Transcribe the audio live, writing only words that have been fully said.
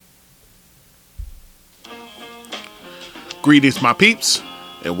Greetings, my peeps,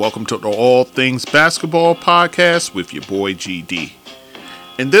 and welcome to the All Things Basketball Podcast with your boy GD.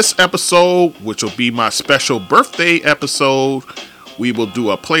 In this episode, which will be my special birthday episode, we will do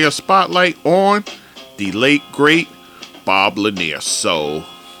a player spotlight on the late, great Bob Lanier. So,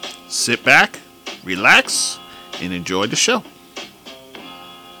 sit back, relax, and enjoy the show.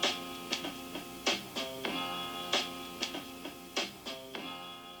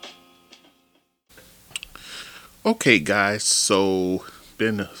 Okay, guys, so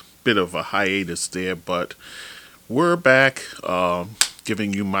been a bit of a hiatus there, but we're back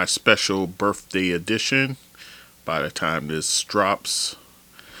giving you my special birthday edition. By the time this drops,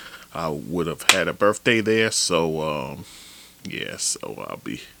 I would have had a birthday there, so so I'll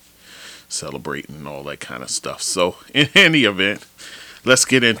be celebrating and all that kind of stuff. So in any event, let's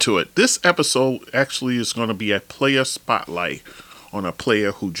get into it. This episode actually is going to be a player spotlight on a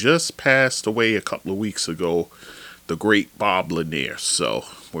player who just passed away a couple of weeks ago, the great Bob Lanier. So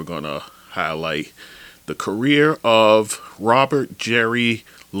we're going to highlight the career of Robert Jerry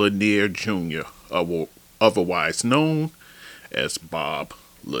Lanier Jr., otherwise known as Bob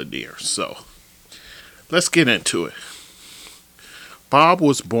Lanier. So let's get into it. Bob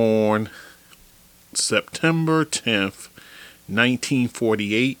was born September 10th,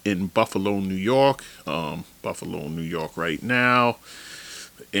 1948 in Buffalo, New York. Buffalo, New York right now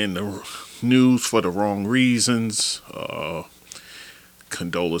in the news for the wrong reasons.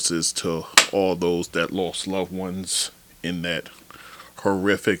 Condolences to all those that lost loved ones in that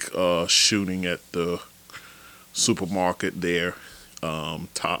horrific shooting at the supermarket there,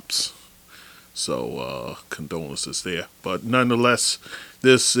 Tops. So condolences there. But nonetheless,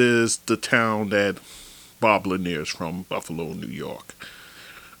 this is the town that Bob Lanier is from, Buffalo, New York.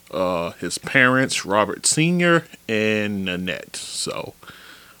 His parents, Robert Sr. and Nanette. So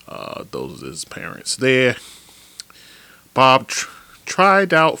those are his parents there. Bob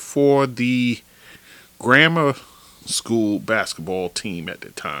tried out for the grammar school basketball team at the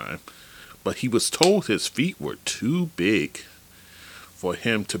time, but he was told his feet were too big for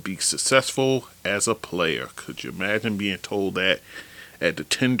him to be successful as a player. Could you imagine being told that at the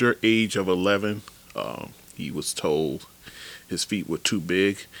tender age of 11? He was told his feet were too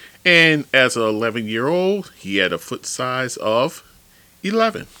big. And as an 11-year-old, he had a foot size of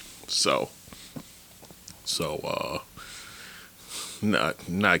 11. So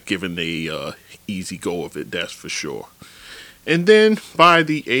not given a easy go of it, that's for sure. And then by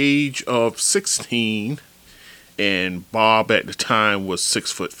the age of 16, and Bob at the time was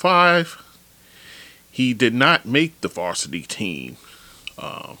 6'5", he did not make the varsity team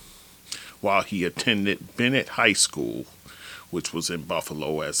while he attended Bennett High School, which was in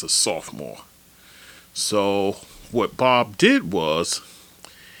Buffalo, as a sophomore. So what Bob did was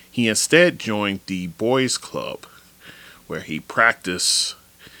he instead joined the boys club, where he practiced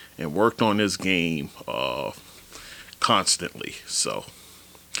and worked on his game constantly. So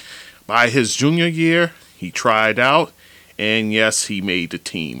by his junior year, he tried out, and yes, he made the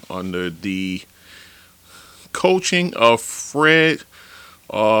team under the coaching of Fred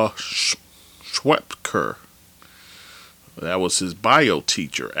Schwepker. That was his bio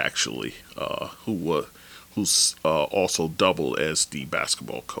teacher, actually, who's also doubled as the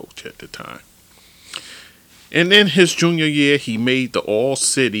basketball coach at the time. And in his junior year, he made the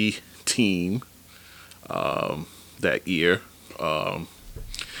all-city team that year,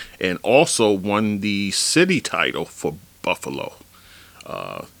 and also won the city title for Buffalo.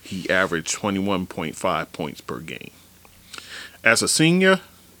 He averaged 21.5 points per game. As a senior,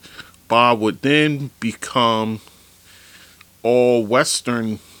 Bob would then become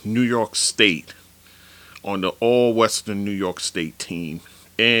All-Western New York State on the All-Western New York State team,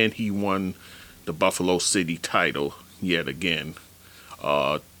 and he won the Buffalo City title yet again,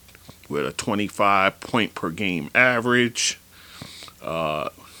 with a 25 point per game average.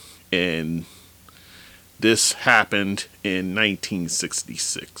 And this happened in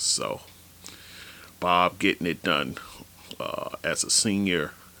 1966. So Bob getting it done as a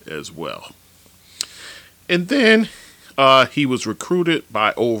senior as well. And then he was recruited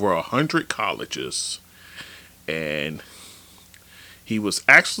by over 100 colleges, and he was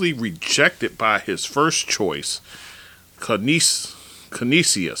actually rejected by his first choice, Canisius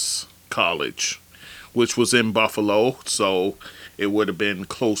College, which was in Buffalo, so it would have been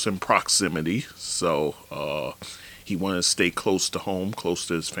close in proximity. So he wanted to stay close to home, close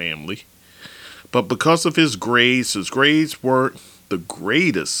to his family. But because of his grades weren't the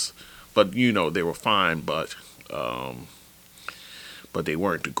greatest, but they were fine, but they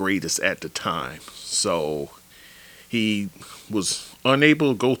weren't the greatest at the time. So he was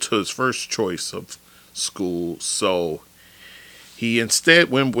unable to go to his first choice of school, so He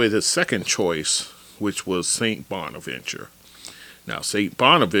instead went with his second choice, which was St. Bonaventure. Now, St.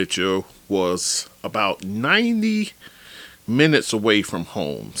 Bonaventure was about 90 minutes away from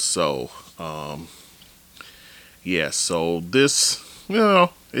home. So, yeah, so this,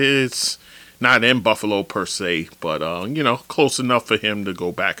 it's not in Buffalo per se, but, close enough for him to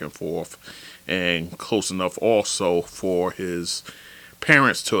go back and forth, and close enough also for his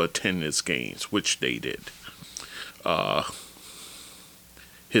parents to attend his games, which they did.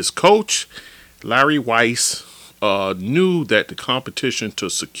 His coach, Larry Weiss, knew that the competition to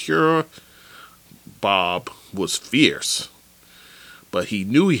secure Bob was fierce, but he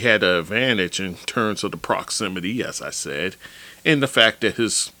knew he had an advantage in terms of the proximity, as I said, and the fact that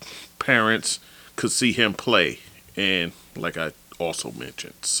his parents could see him play, and like I also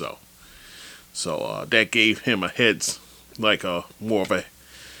mentioned, so that gave him more of a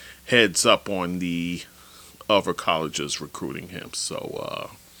heads up on the other colleges recruiting him.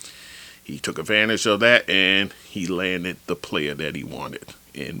 So he took advantage of that, and he landed the player that he wanted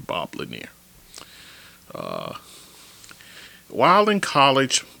in Bob Lanier. While in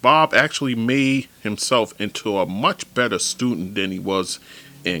college, Bob actually made himself into a much better student than he was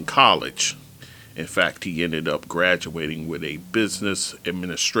in college. In fact, he ended up graduating with a business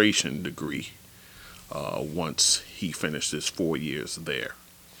administration degree once he finished his 4 years there.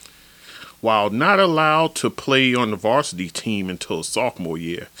 While not allowed to play on the varsity team until his sophomore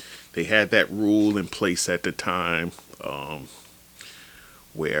year, they had that rule in place at the time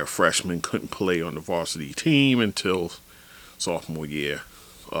where freshmen couldn't play on the varsity team until sophomore year.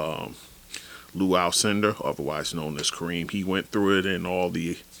 Lou Alcindor, otherwise known as Kareem, he went through it, and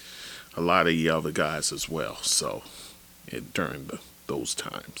a lot of the other guys as well. So during those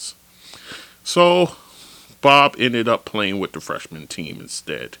times, so Bob ended up playing with the freshman team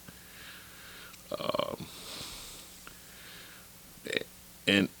instead.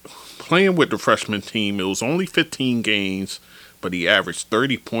 And playing with the freshman team, it was only 15 games, but he averaged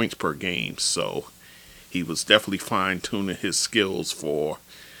 30 points per game. So he was definitely fine-tuning his skills for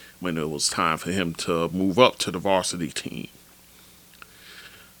when it was time for him to move up to the varsity team.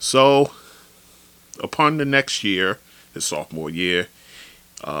 So upon the next year, his sophomore year,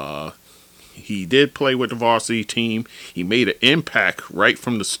 he did play with the varsity team. He made an impact right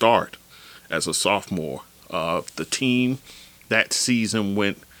from the start as a sophomore. The team that season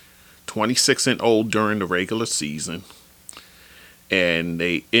went 26-0 during the regular season, and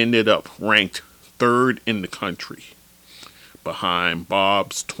they ended up ranked third in the country, behind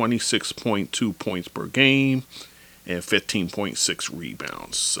Bob's 26.2 points per game and 15.6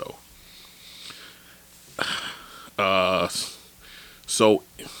 rebounds. So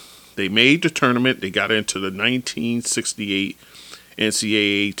they made the tournament. They got into the 1968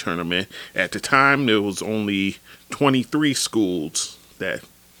 NCAA tournament. At the time, there was only 23 schools that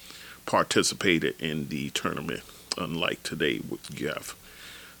participated in the tournament, unlike today, which you have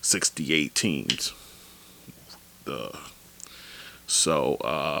 68 teams. So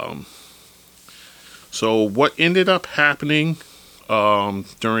what ended up happening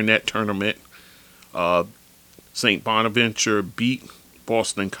during that tournament, St. Bonaventure beat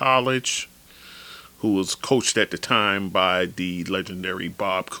Boston College, who was coached at the time by the legendary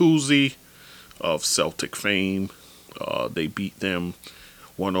Bob Cousy of Celtic fame. They beat them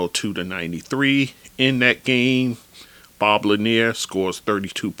 102-93. In that game, Bob Lanier scores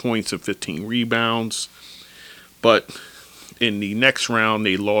 32 points and 15 rebounds. But in the next round,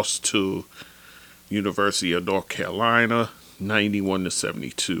 they lost to University of North Carolina,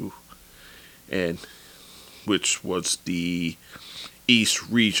 91-72, and which was the East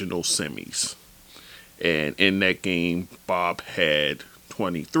Regional Semis. And in that game, Bob had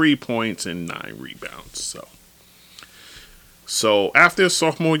 23 points and 9 rebounds. So after his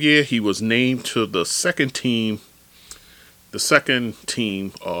sophomore year, he was named to the second team,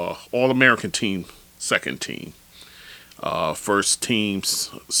 All-American team, second team. First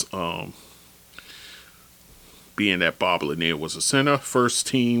teams, being that Bob Lanier was a center, first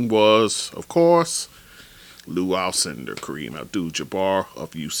team was, of course, Lou Alcindor, Kareem Abdul-Jabbar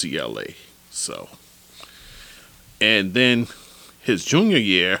of UCLA. And then his junior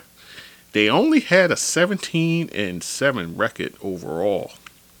year, they only had a 17-7 record overall.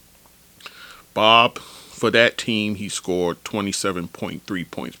 Bob, for that team, he scored 27.3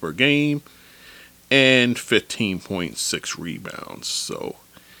 points per game and 15.6 rebounds. So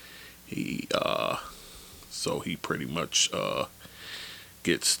he pretty much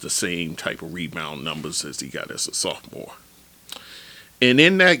gets the same type of rebound numbers as he got as a sophomore. And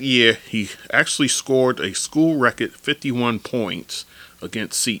in that year, he actually scored a school record 51 points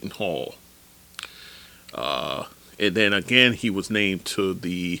against Seton Hall. And then again, he was named to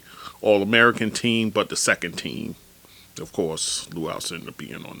the All-American team, but the second team, of course, Lou Alcindor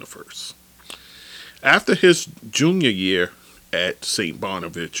being on the first. After his junior year at St.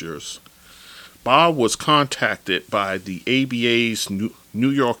 Bonaventure's, Bob was contacted by the ABA's New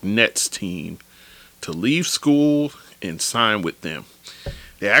York Nets team to leave school and sign with them.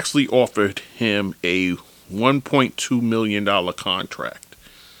 They actually offered him a $1.2 million contract,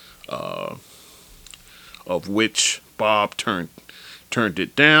 of which Bob turned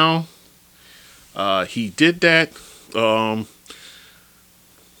it down. He did that.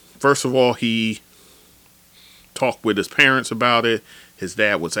 First of all, he talked with his parents about it. His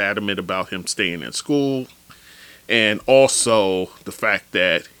dad was adamant about him staying in school. And also the fact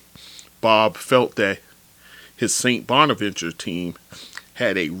that Bob felt that his St. Bonaventure team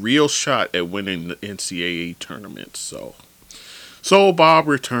had a real shot at winning the NCAA tournament. So Bob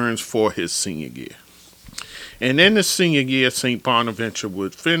returns for his senior year. And in the senior year, St. Bonaventure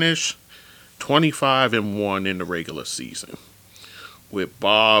would finish 25-1 in the regular season, with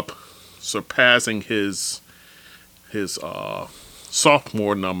Bob surpassing his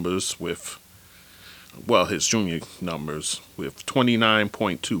sophomore numbers his junior numbers with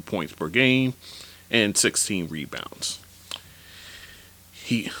 29.2 points per game and 16 rebounds.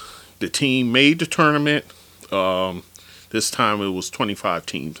 The team made the tournament. This time it was 25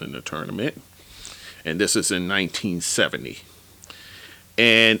 teams in the tournament, and this is in 1970.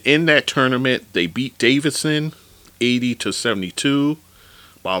 And in that tournament, they beat Davidson 80-72.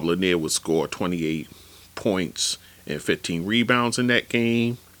 Bob Lanier would score 28 points and 15 rebounds in that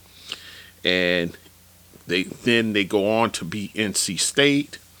game. And they go on to beat NC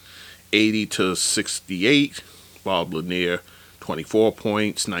State 80-68. Bob Lanier 24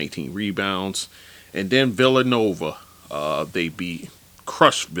 points, 19 rebounds. And then Villanova, they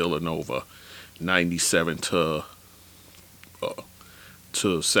crushed Villanova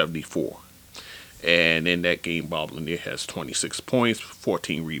 97-74. And in that game, Bob Lanier has 26 points,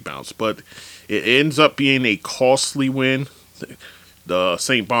 14 rebounds. But it ends up being a costly win. The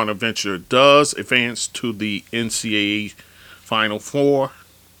St. Bonaventure does advance to the NCAA Final Four.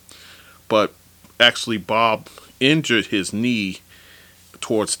 But actually, Bob injured his knee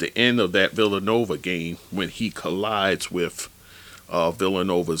towards the end of that Villanova game when he collides with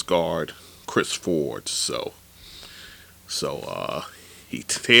Villanova's guard, Chris Ford. So he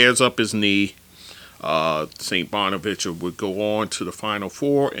tears up his knee. St. Bonaventure would go on to the Final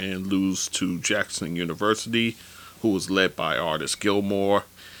Four and lose to Jackson University, who was led by Artis Gilmore,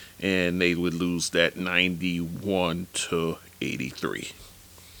 and they would lose that 91-83.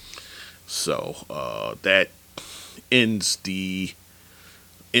 So that ends the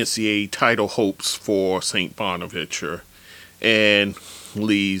NCAA title hopes for St. Bonaventure and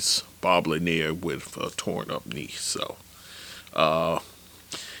leaves Bob Lanier with a torn up knee. So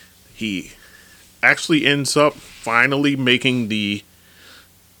he actually ends up finally making the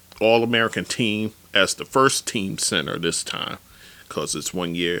All-American team as the first team center this time, because it's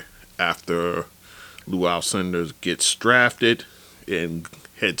 1 year after Lou Alcindor gets drafted and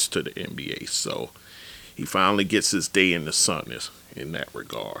heads to the NBA. So he finally gets his day in the sun in that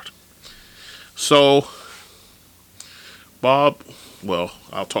regard. So Bob, well,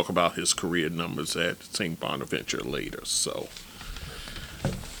 I'll talk about his career numbers at St. Bonaventure later. So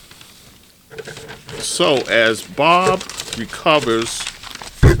as Bob recovers,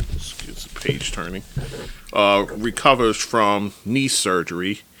 excuse the page turning, recovers from knee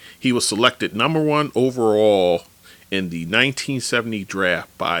surgery, he was selected number 1 overall in the 1970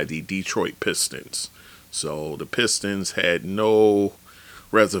 draft by the Detroit Pistons. So the Pistons had no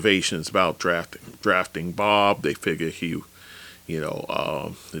reservations about drafting Bob. They figured the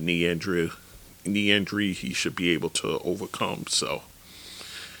knee injury he should be able to overcome. So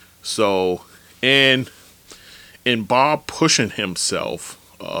in Bob pushing himself,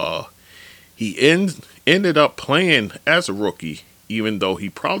 he ended up playing as a rookie, even though he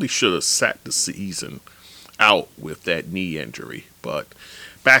probably should have sat the season out with that knee injury. But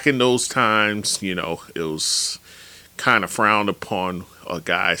back in those times, it was kind of frowned upon a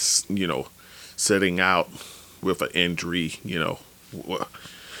guy, sitting out with an injury, no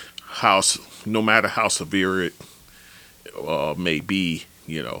matter how severe it may be,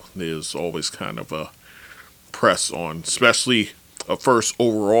 there's always kind of a press on, especially a first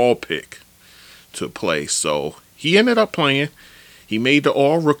overall pick to play. So he ended up playing. He made the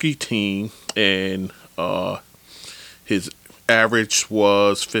all-rookie team, and his average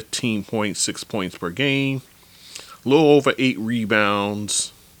was 15.6 points per game, a little over 8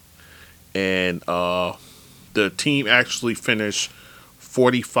 rebounds, and the team actually finished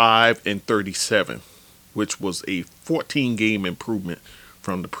 45-37 which was a 14-game improvement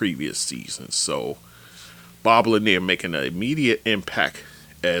from the previous season. So Bob Lanier making an immediate impact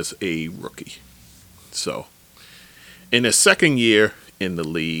as a rookie. So in his second year in the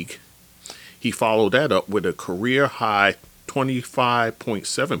league, he followed that up with a career high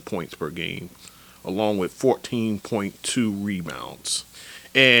 25.7 points per game, along with 14.2 rebounds.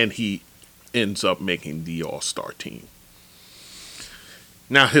 And he ends up making the All-Star team.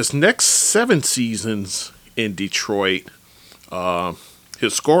 Now, his next 7 seasons in Detroit,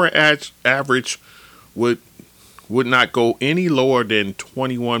 his scoring average would not go any lower than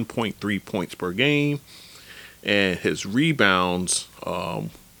 21.3 points per game, and his rebounds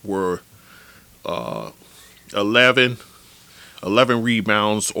were 11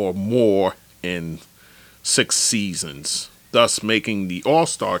 rebounds or more in 6 seasons, thus making the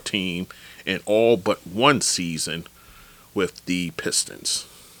All-Star team in all but 1 season with the Pistons.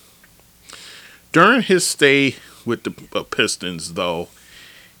 During his stay with the Pistons, though,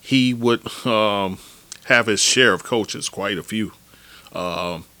 he would have his share of coaches, quite a few.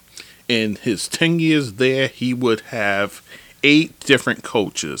 In his 10 years there, he would have 8 different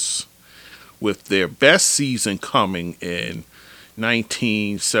coaches, with their best season coming in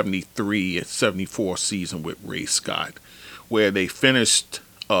 1973 and 74 season with Ray Scott, where they finished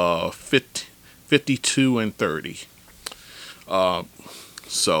 52 and 30.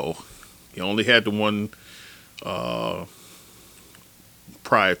 So he only had the one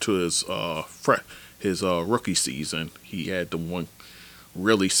prior to his rookie season. He had the one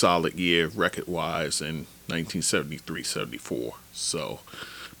really solid year record-wise in 1973-74. So,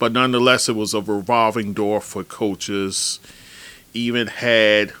 but nonetheless, it was a revolving door for coaches. Even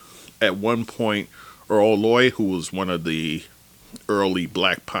had, at one point, Earl Lloyd, who was one of the early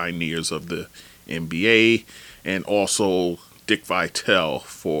black pioneers of the NBA, and also Dick Vitale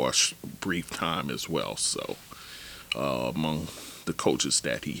for a brief time as well. So, among the coaches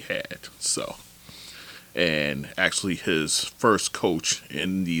that he had. So, and actually his first coach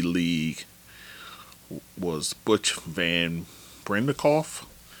in the league was Butch Van Brendekoff.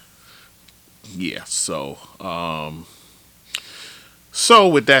 Yeah, so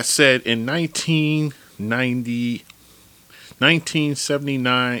with that said, in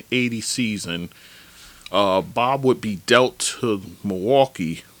 1979-80 season, Bob would be dealt to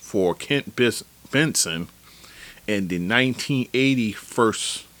Milwaukee for Kent Benson and the 1980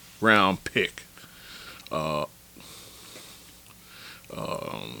 first round pick.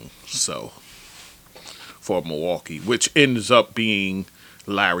 So for Milwaukee, which ends up being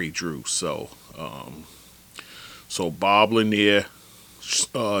Larry Drew. So Bob Lanier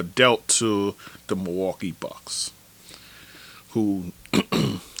dealt to the Milwaukee Bucks, who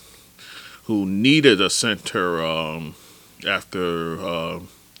needed a center after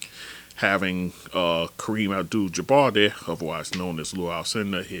having Kareem Abdul-Jabbar there, otherwise known as Lou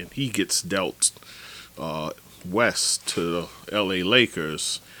Alcindor, and he gets dealt west to the LA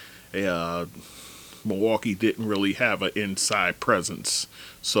Lakers. Milwaukee didn't really have an inside presence,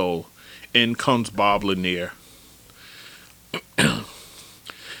 so in comes Bob Lanier,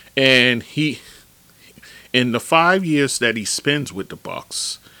 and he, in the 5 years that he spends with the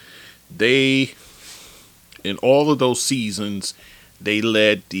Bucks, in all of those seasons, they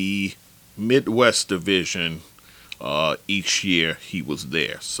led the Midwest Division each year he was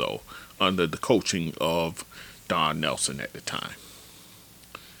there. So under the coaching of Don Nelson at the time.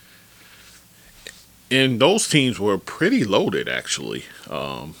 And those teams were pretty loaded, actually.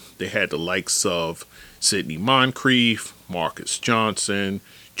 They had the likes of Sidney Moncrief, Marcus Johnson,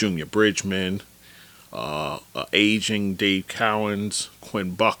 Junior Bridgman, aging Dave Cowens,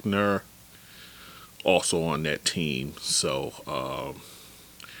 Quinn Buckner, also on that team. So,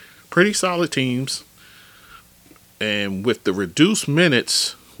 pretty solid teams. And with the reduced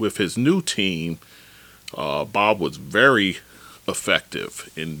minutes with his new team, Bob was very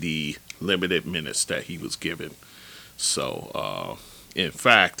effective in the limited minutes that he was given. So, in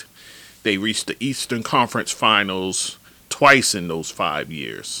fact, they reached the Eastern Conference Finals twice in those 5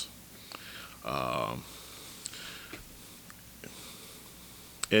 years.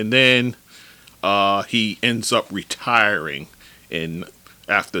 And then he ends up retiring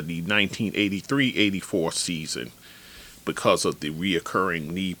after the 1983-84 season because of the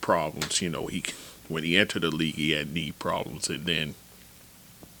reoccurring knee problems. You know, when he entered the league, he had knee problems, and then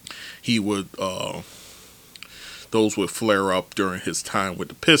he would those would flare up during his time with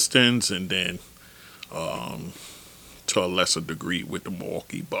the Pistons, and then to a lesser degree with the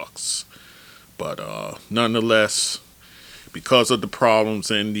Milwaukee Bucks. But nonetheless, because of the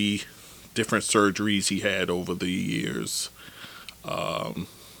problems and the different surgeries he had over the years,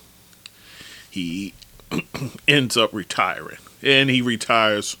 he ends up retiring. And he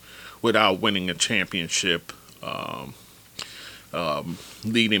retires without winning a championship,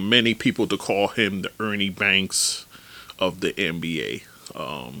 leading many people to call him the Ernie Banks of the NBA.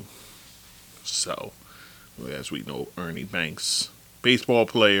 So, as we know, Ernie Banks, baseball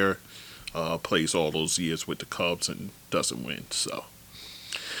player, plays all those years with the Cubs and doesn't win. So,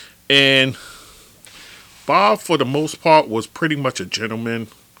 and Bob, for the most part, was pretty much a gentleman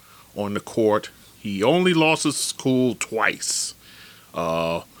on the court. He only lost his school twice.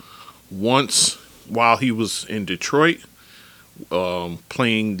 Once while he was in Detroit,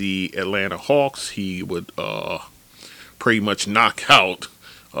 playing the Atlanta Hawks, he would pretty much knock out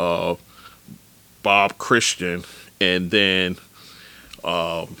Bob Christian, and then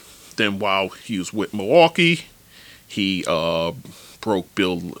while he was with Milwaukee, he broke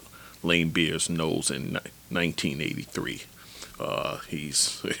Bill Laimbeer's nose in 1983.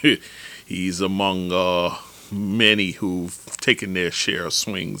 He's he's among many who've taken their share of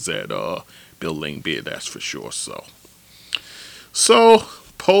swings at Bill Laimbeer, that's for sure. So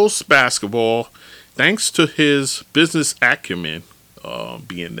post basketball, thanks to his business acumen,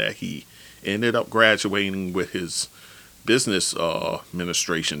 being that he ended up graduating with his business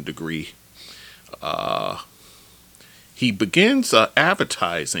administration degree, he begins an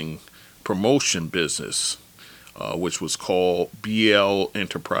advertising promotion business, which was called BL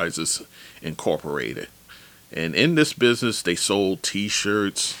Enterprises Incorporated. And in this business, they sold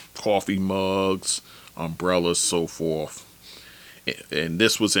T-shirts, coffee mugs, umbrellas, so forth. And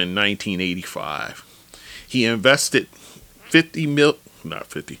this was in 1985. He invested He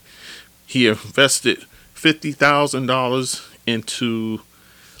invested $50,000 into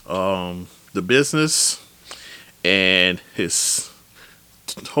the business, and his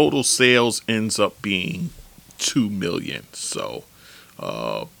total sales ends up being $2 million. So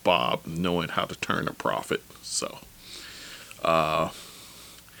Bob knowing how to turn a profit. So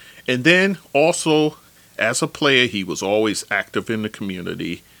and then also as a player, he was always active in the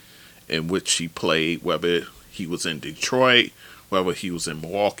community in which he played, whether he was in Detroit, whether he was in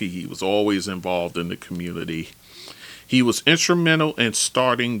Milwaukee, he was always involved in the community. He was instrumental in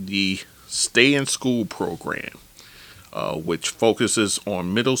starting the Stay in School program, which focuses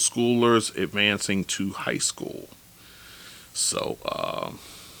on middle schoolers advancing to high school. So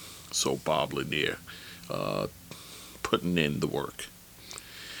Bob Lanier putting in the work.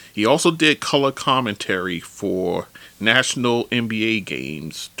 He also did color commentary for national NBA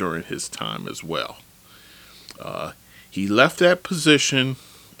games during his time as well. He left that position,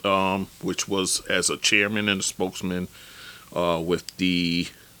 which was as a chairman and a spokesman with the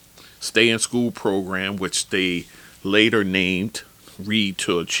Stay in School program, which they later named Read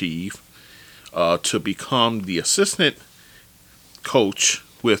to Achieve, to become the assistant coach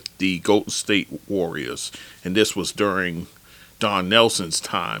with the Golden State Warriors. And this was during Don Nelson's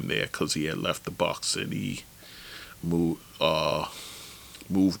time there, because he had left the Bucks and he moved on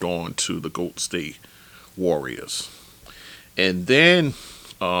to the Golden State Warriors. And then,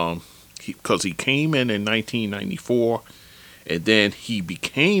 because he came in 1994, and then he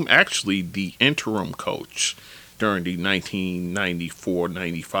became actually the interim coach during the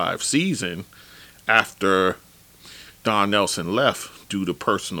 1994-95 season after Don Nelson left due to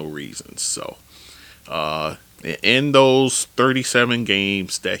personal reasons. So, in those 37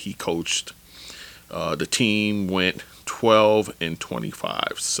 games that he coached, the team went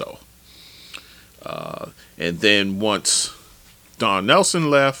 12-25. So, and then once Don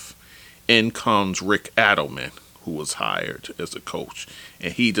Nelson left, in comes Rick Adelman, who was hired as a coach,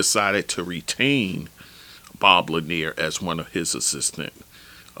 and he decided to retain Bob Lanier as one of his assistant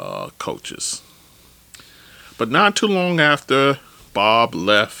coaches. But not too long after, Bob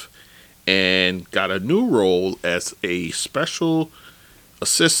left and got a new role as a special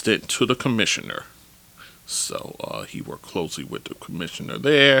assistant to the commissioner. So he worked closely with the commissioner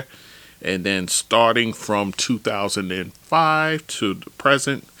there. And then starting from 2005 to the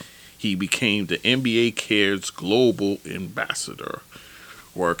present, he became the NBA Cares Global Ambassador,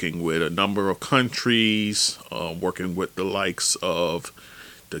 working with a number of countries, working with the likes of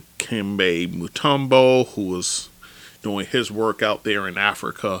the Dikembe Mutombo, who was doing his work out there in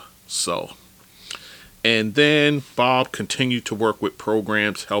Africa. So, and then Bob continued to work with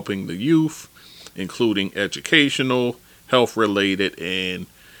programs helping the youth, including educational, health-related, and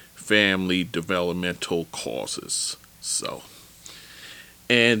family developmental causes. So,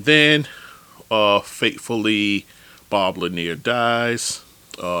 and then fatefully, Bob Lanier dies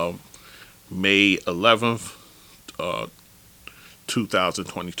May 11th,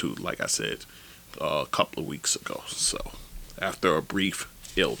 2022, like I said, a couple of weeks ago. So, after a brief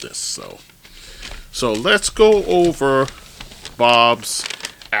illness. So let's go over Bob's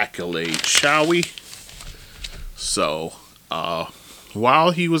accolades, shall we? So,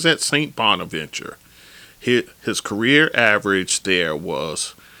 while he was at St. Bonaventure, his career average there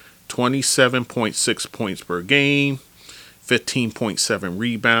was 27.6 points per game, 15.7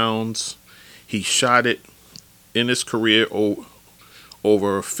 rebounds. He shot it in his career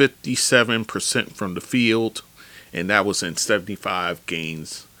over 57% from the field, and that was in 75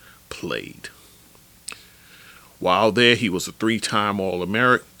 games played. While there, he was a three-time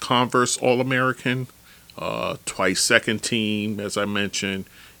Converse All-American, twice second team, as I mentioned,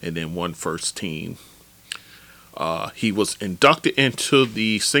 and then one first team. He was inducted into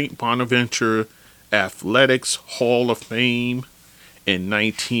the St. Bonaventure Athletics Hall of Fame in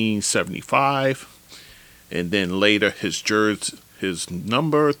 1975, and then later his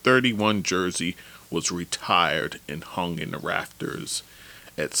number 31 jersey was retired and hung in the rafters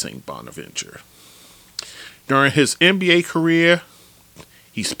at St. Bonaventure. During his NBA career,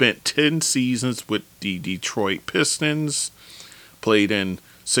 he spent 10 seasons with the Detroit Pistons, played in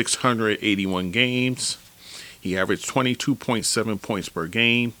 681 games. He averaged 22.7 points per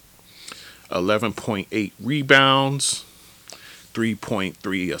game, 11.8 rebounds,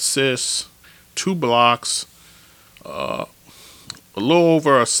 3.3 assists, 2 blocks, a little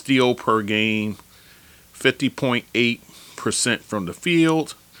over a steal per game, 50.8% from the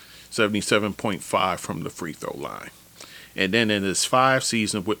field, 77.5 from the free throw line. And then in his 5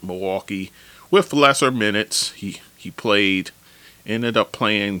 seasons with Milwaukee, with lesser minutes, he ended up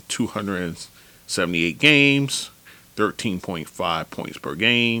playing 278 games, 13.5 points per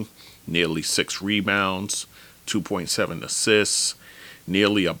game, nearly 6 rebounds, 2.7 assists,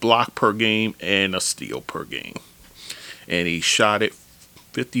 nearly a block per game, and a steal per game. And he shot it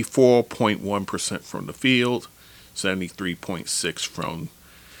 54.1% from the field, 73.6 from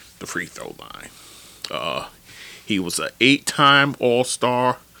the free throw line. He was an 8-time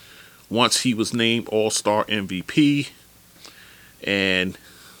All-Star. Once he was named All-Star MVP, and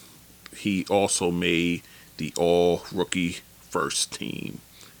he also made the All-Rookie First Team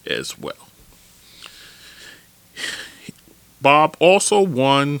as well. Bob also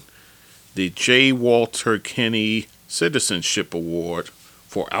won the J. Walter Kennedy Citizenship Award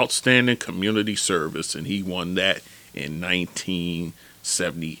for Outstanding Community Service, and he won that in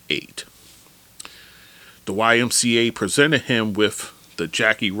 1978. The YMCA presented him with the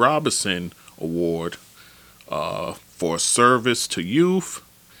Jackie Robinson Award for service to youth,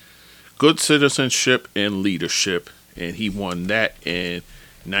 good citizenship, and leadership, and he won that in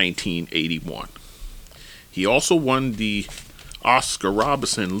 1981. He also won the Oscar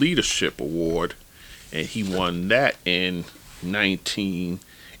Robertson Leadership Award, and he won that in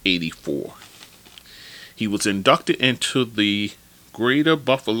 1984. He was inducted into the Greater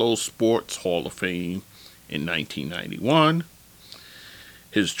Buffalo Sports Hall of Fame in 1991.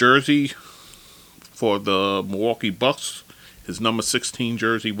 His jersey for the Milwaukee Bucks, his number 16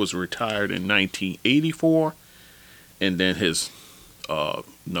 jersey, was retired in 1984, and then his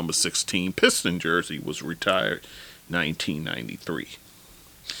number 16 Piston jersey was retired 1993.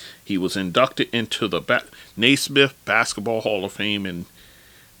 He was inducted into the Naismith Basketball Hall of Fame in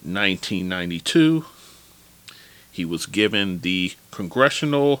 1992. He was given the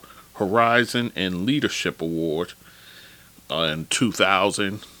Congressional Horizon and Leadership Award in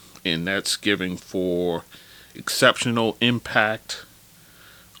 2000, and that's given for exceptional impact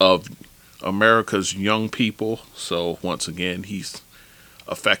of America's young people. So once again, he's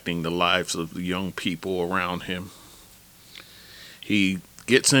affecting the lives of the young people around him. He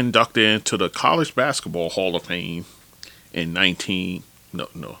gets inducted into the College Basketball Hall of Fame in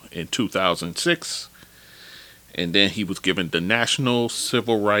 2006, and then he was given the National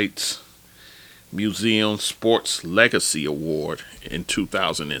Civil Rights Museum Sports Legacy Award in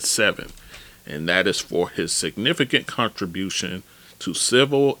 2007, and that is for his significant contribution to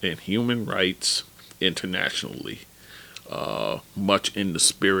civil and human rights internationally, much in the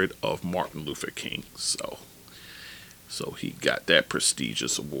spirit of Martin Luther King. So he got that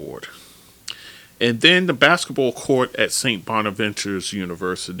prestigious award. And then the basketball court at St. Bonaventure's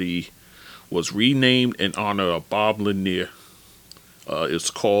University was renamed in honor of Bob Lanier. It's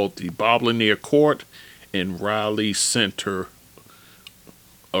called the Bob Lanier Court in Riley Center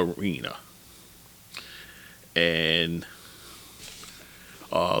Arena. And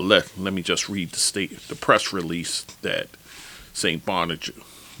let me just read the press release that St.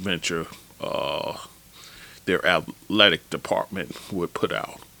 Bonaventure, their athletic department, would put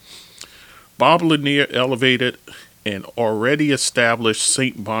out. Bob Lanier elevated an already established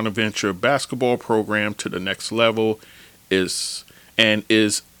St. Bonaventure basketball program to the next level, is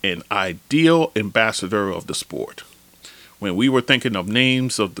an ideal ambassador of the sport. When we were thinking of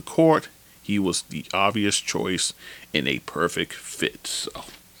names of the court, he was the obvious choice and a perfect fit.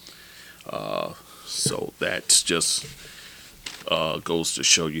 So that's just goes to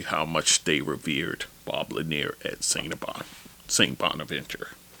show you how much they revered Bob Lanier at St. Bonaventure.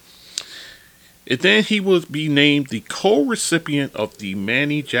 And then he would be named the co-recipient of the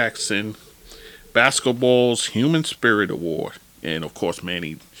Manny Jackson Basketball's Human Spirit Award. And of course,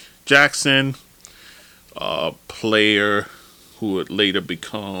 Manny Jackson, a player who would later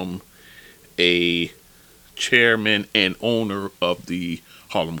become a chairman and owner of the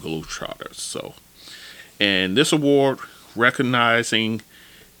Harlem Globetrotters. And this award recognizing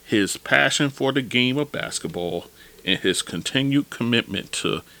his passion for the game of basketball and his continued commitment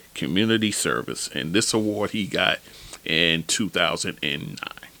to community service. And this award he got in 2009.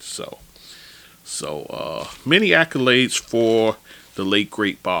 So many accolades for the late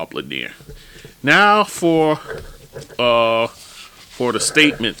great Bob Lanier. Now for the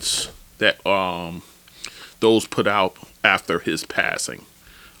statements that those put out after his passing.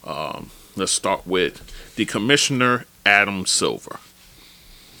 Let's start with the Commissioner Adam Silver.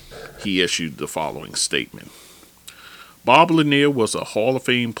 He issued the following statement. Bob Lanier was a Hall of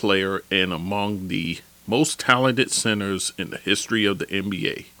Fame player and among the most talented centers in the history of the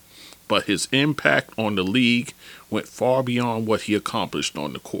NBA. But his impact on the league went far beyond what he accomplished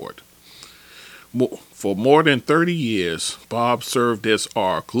on the court. For more than 30 years, Bob served as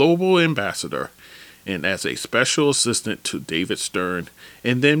our global ambassador and as a special assistant to David Stern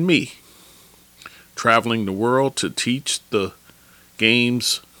and then me, traveling the world to teach the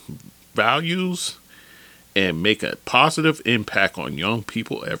game's values and make a positive impact on young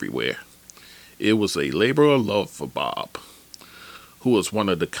people everywhere. It was a labor of love for Bob, who was one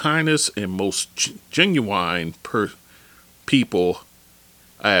of the kindest and most genuine people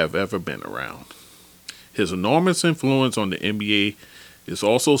I have ever been around. His enormous influence on the NBA is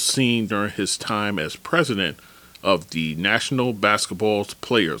also seen during his time as president of the National Basketball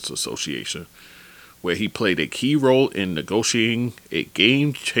Players Association, where he played a key role in negotiating a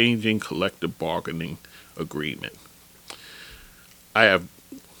game-changing collective bargaining agreement. I've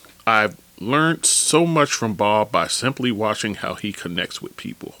learned so much from Bob by simply watching how he connects with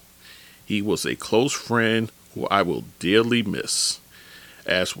people. He was a close friend who I will dearly miss,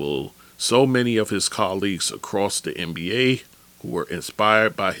 as will so many of his colleagues across the NBA who were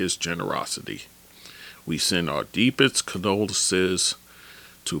inspired by his generosity. We send our deepest condolences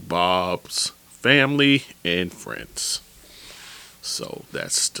to Bob's family and friends. So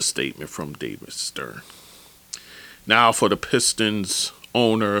that's the statement from David Stern. Now for the Pistons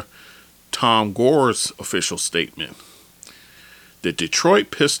owner Tom Gore's official statement. The Detroit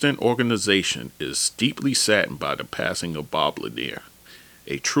Piston organization is deeply saddened by the passing of Bob Lanier,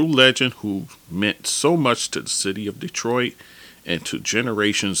 a true legend who meant so much to the city of Detroit and to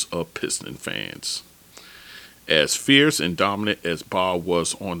generations of Piston fans. As fierce and dominant as Bob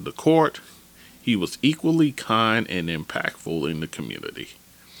was on the court, he was equally kind and impactful in the community.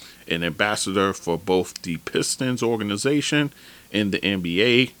 An ambassador for both the Pistons organization and the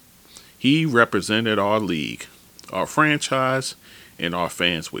NBA, he represented our league, our franchise, and our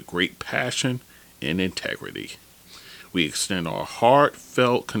fans with great passion and integrity. We extend our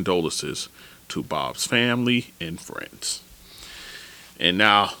heartfelt condolences to Bob's family and friends. And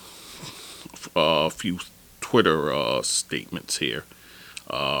now, a few Twitter statements here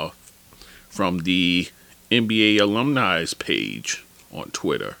from the NBA alumni's page on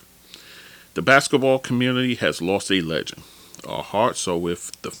Twitter. The basketball community has lost a legend. Our hearts are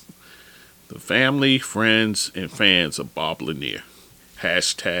with the family, friends, and fans of Bob Lanier.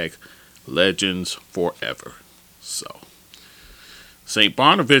 Hashtag legends forever. So, St.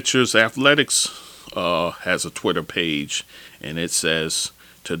 Bonaventure's Athletics has a Twitter page, and it says,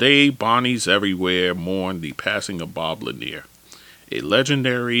 "Today, Bonnies everywhere mourn the passing of Bob Lanier, a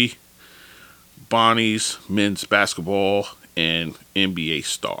legendary Bonnies men's basketball and NBA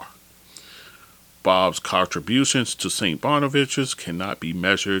star. Bob's contributions to St. Bonaventure's cannot be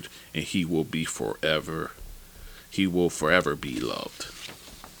measured, and he will forever be loved."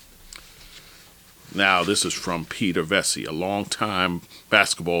 Now, this is from Peter Vesey, a longtime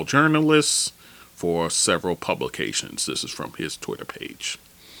basketball journalist for several publications. This is from his Twitter page.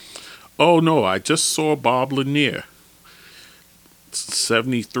 "Oh no, I just saw Bob Lanier.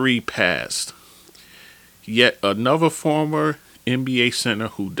 73 passed. Yet another former NBA center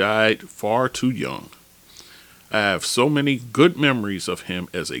who died far too young. I have so many good memories of him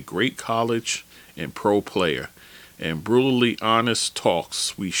as a great college and pro player, and brutally honest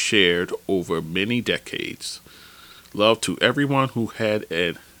talks we shared over many decades. Love to everyone who had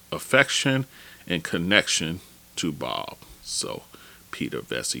affection and connection to Bob. So, Peter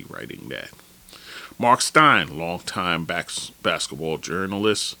Vesey writing that. Mark Stein, longtime basketball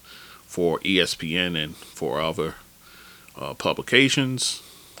journalist for ESPN and for other publications.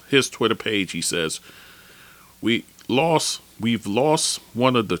 His Twitter page, he says, we've lost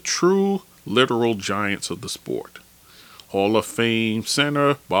one of the true literal giants of the sport. Hall of Fame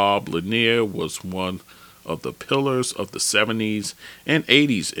center Bob Lanier was one of the pillars of the 70s and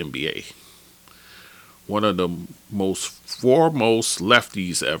 80s NBA. One of the most foremost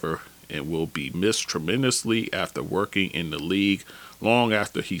lefties ever, and will be missed tremendously after working in the league long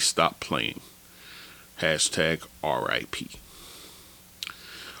after he stopped playing. Hashtag RIP.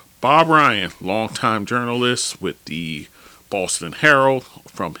 Bob Ryan, longtime journalist with the Boston Herald,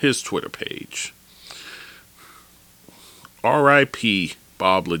 from his Twitter page. RIP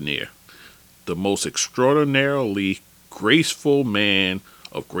Bob Lanier, the most extraordinarily graceful man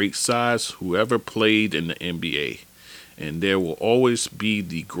of great size who ever played in the NBA. And there will always be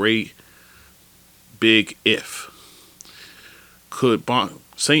the great big if. Could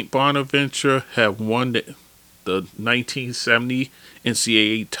St. Bonaventure have won the 1970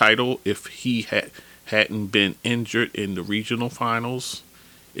 NCAA title if he hadn't been injured in the regional finals?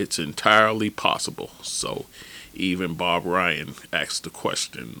 It's entirely possible. So even Bob Ryan asked the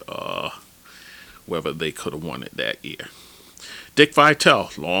question whether they could have won it that year. Dick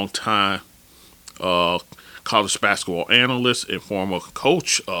Vitale, longtime college basketball analyst and former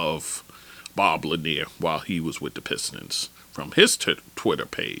coach of Bob Lanier while he was with the Pistons, from his Twitter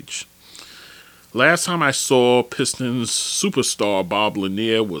page. Last time I saw Pistons superstar Bob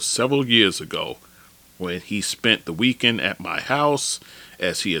Lanier was several years ago when he spent the weekend at my house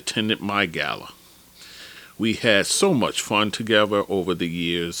as he attended my gala. We had so much fun together over the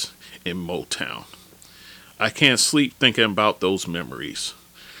years in Motown. I can't sleep thinking about those memories.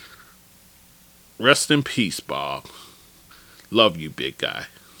 Rest in peace, Bob. Love you, big guy.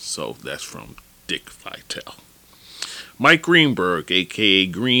 So that's from Dick Vitale. Mike Greenberg, a.k.a.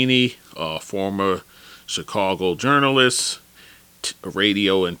 Greenie, a former Chicago journalist,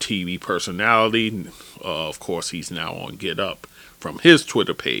 radio and TV personality. Of course, he's now on Get Up, from his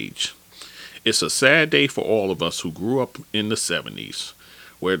Twitter page. It's a sad day for all of us who grew up in the 70s,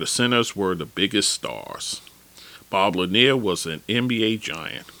 where the centers were the biggest stars. Bob Lanier was an NBA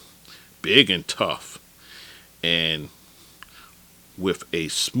giant, big and tough, and with a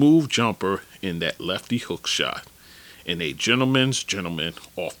smooth jumper in that lefty hook shot, and a gentleman's gentleman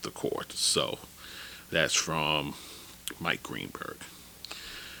off the court. So that's from Mike Greenberg.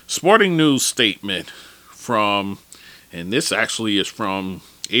 Sporting news statement from, and this actually is from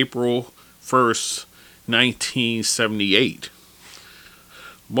April 1st, 1978.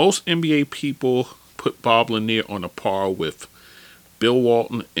 Most NBA people put Bob Lanier on a par with Bill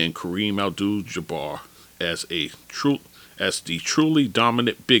Walton and Kareem Abdul-Jabbar as the truly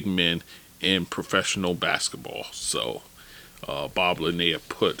dominant big men in professional basketball. So Bob Lanier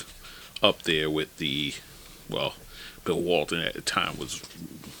put up there with Bill Walton at the time was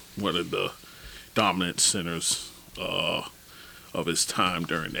one of the dominant centers of his time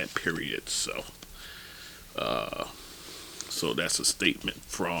during that period. So that's a statement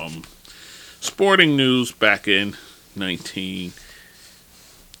from Sporting News back in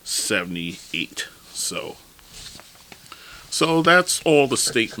 1978. So that's all the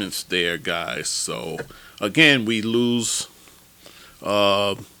statements there, guys. So again, we lose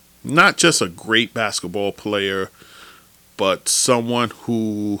not just a great basketball player, but someone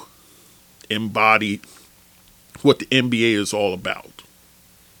who embodied what the NBA is all about.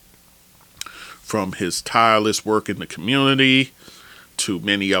 From his tireless work in the community to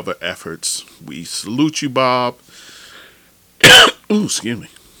many other efforts. We salute you, Bob. Ooh, excuse me.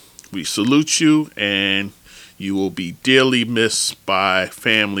 We salute you, and you will be dearly missed by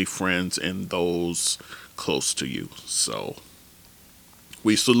family, friends, and those close to you. So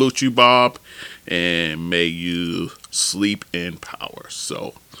we salute you, Bob, and may you sleep in power.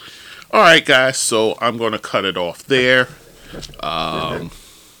 So, all right, guys. So I'm going to cut it off there.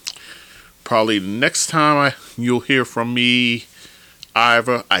 Probably the next time you'll hear from me,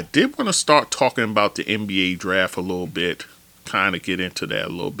 Ivor. I did want to start talking about the NBA draft a little bit. Kind of get into that a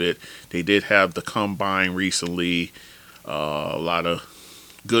little bit. They did have the combine recently. A lot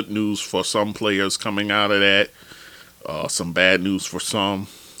of good news for some players coming out of that. Some bad news for some.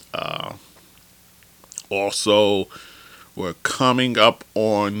 Also, we're coming up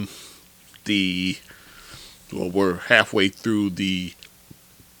on we're halfway through the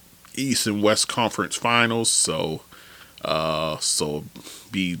East and West Conference Finals. So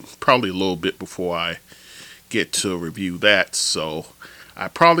be probably a little bit before I get to review that. So I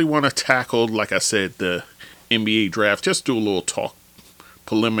probably want to tackle, like I said, the NBA draft. Just do a little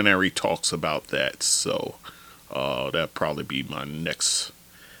preliminary talks about that. So that'll probably be the next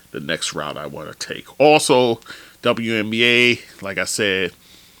route I want to take. Also, WNBA, like I said,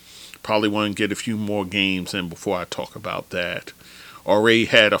 probably want to get a few more games in before I talk about that. Already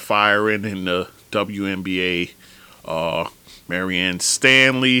had a firing in the WNBA. Marianne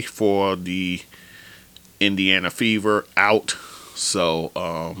Stanley for the Indiana Fever out. So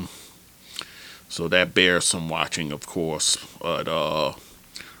that bears some watching, of course. But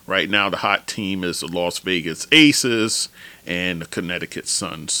right now the hot team is the Las Vegas Aces and the Connecticut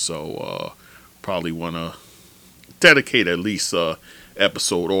Suns. So probably want to dedicate at least a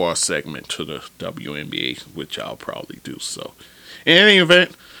episode or a segment to the WNBA, which I'll probably do. So in any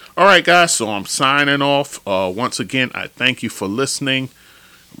event, all right, guys, so I'm signing off. Once again, I thank you for listening.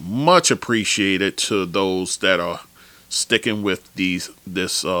 Much appreciated to those that are sticking with this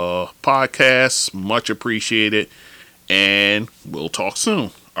podcast. Much appreciated. And we'll talk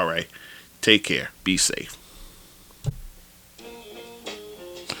soon. All right. Take care. Be safe.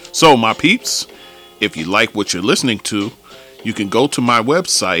 So, my peeps, if you like what you're listening to, you can go to my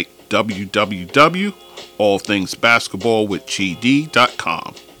website,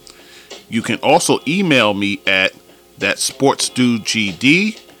 www.allthingsbasketballwithgd.com. You can also email me at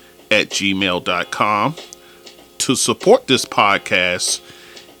thatsportsdudegd@gmail.com. To support this podcast,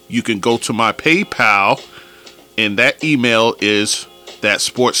 you can go to my PayPal, and that email is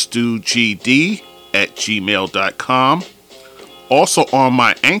thatsportsdudegd@gmail.com. Also on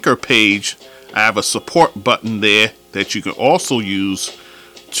my Anchor page, I have a support button there that you can also use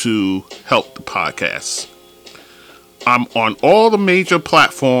to help the podcast. I'm on all the major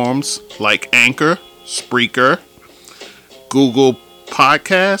platforms like Anchor, Spreaker, Google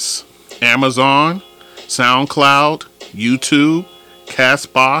Podcasts, Amazon, SoundCloud, YouTube,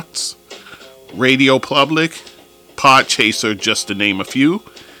 Castbox, Radio Public, Podchaser, just to name a few.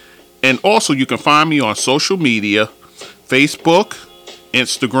 And also you can find me on social media, Facebook,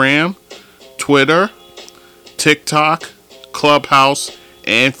 Instagram, Twitter, TikTok, Clubhouse,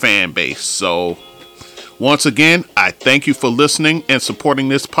 and Fanbase. So once again, I thank you for listening and supporting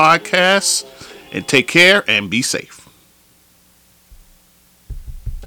this podcast. And take care and be safe.